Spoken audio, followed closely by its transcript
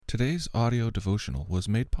Today's audio devotional was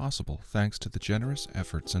made possible thanks to the generous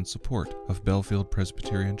efforts and support of Bellefield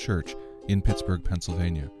Presbyterian Church in Pittsburgh,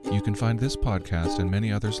 Pennsylvania. You can find this podcast and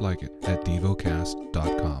many others like it at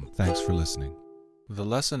Devocast.com. Thanks for listening. The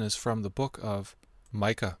lesson is from the book of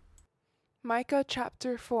Micah. Micah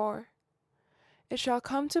chapter 4. It shall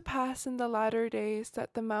come to pass in the latter days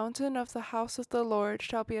that the mountain of the house of the Lord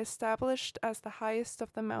shall be established as the highest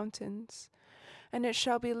of the mountains, and it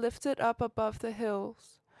shall be lifted up above the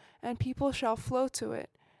hills, and people shall flow to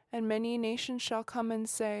it, and many nations shall come and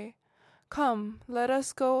say, Come, let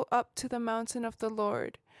us go up to the mountain of the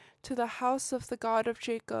Lord, to the house of the God of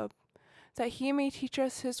Jacob, that he may teach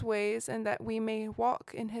us his ways, and that we may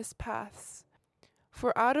walk in his paths.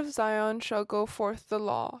 For out of Zion shall go forth the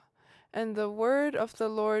law, and the word of the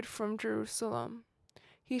Lord from Jerusalem.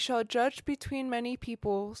 He shall judge between many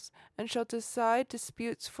peoples, and shall decide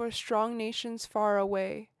disputes for strong nations far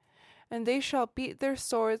away. And they shall beat their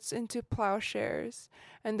swords into plowshares,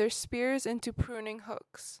 and their spears into pruning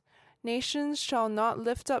hooks. Nations shall not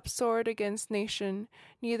lift up sword against nation,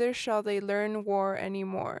 neither shall they learn war any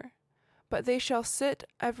more. But they shall sit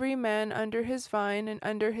every man under his vine and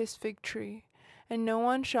under his fig tree, and no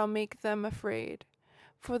one shall make them afraid.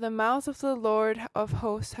 For the mouth of the Lord of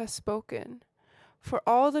hosts has spoken. For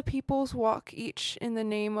all the peoples walk each in the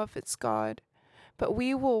name of its God, but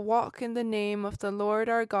we will walk in the name of the Lord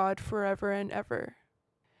our God forever and ever.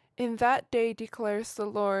 In that day, declares the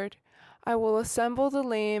Lord, I will assemble the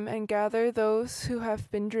lame and gather those who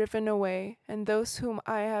have been driven away, and those whom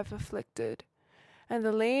I have afflicted. And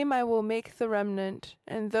the lame I will make the remnant,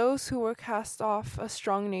 and those who were cast off a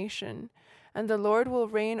strong nation. And the Lord will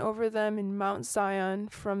reign over them in Mount Zion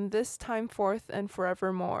from this time forth and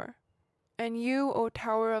forevermore. And you, O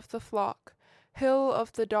tower of the flock, hill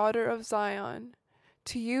of the daughter of Zion,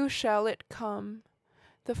 to you shall it come.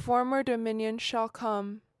 The former dominion shall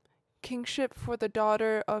come, kingship for the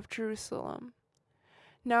daughter of Jerusalem.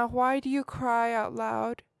 Now why do you cry out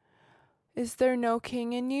loud? Is there no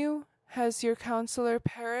king in you? Has your counselor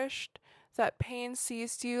perished, that pain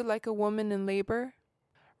seized you like a woman in labor?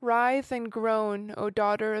 Writhe and groan, O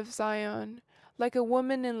daughter of Zion, like a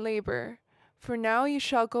woman in labor. For now you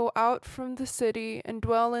shall go out from the city and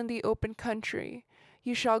dwell in the open country.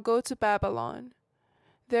 You shall go to Babylon.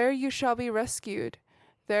 There you shall be rescued.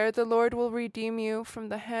 There the Lord will redeem you from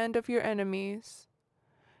the hand of your enemies.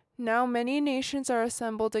 Now many nations are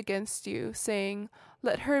assembled against you, saying,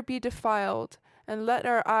 Let her be defiled, and let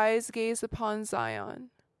our eyes gaze upon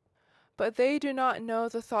Zion. But they do not know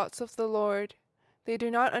the thoughts of the Lord. They do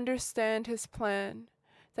not understand his plan,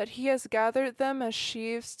 that he has gathered them as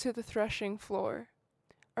sheaves to the threshing floor.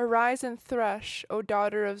 Arise and thresh, O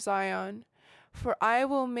daughter of Zion, for I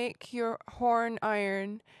will make your horn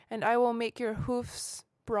iron, and I will make your hoofs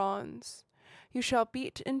bronze. You shall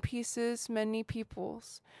beat in pieces many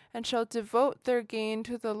peoples, and shall devote their gain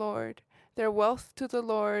to the Lord, their wealth to the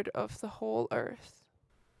Lord of the whole earth.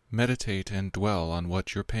 Meditate and dwell on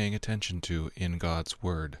what you're paying attention to in God's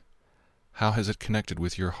Word. How has it connected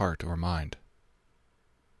with your heart or mind?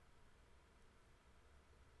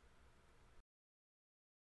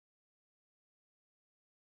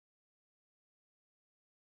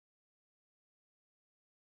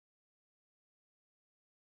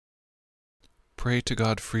 Pray to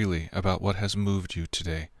God freely about what has moved you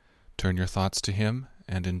today. Turn your thoughts to Him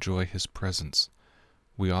and enjoy His presence.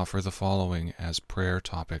 We offer the following as prayer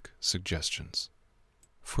topic suggestions.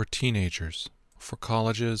 For teenagers, for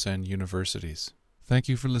colleges and universities. Thank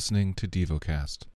you for listening to Devocast.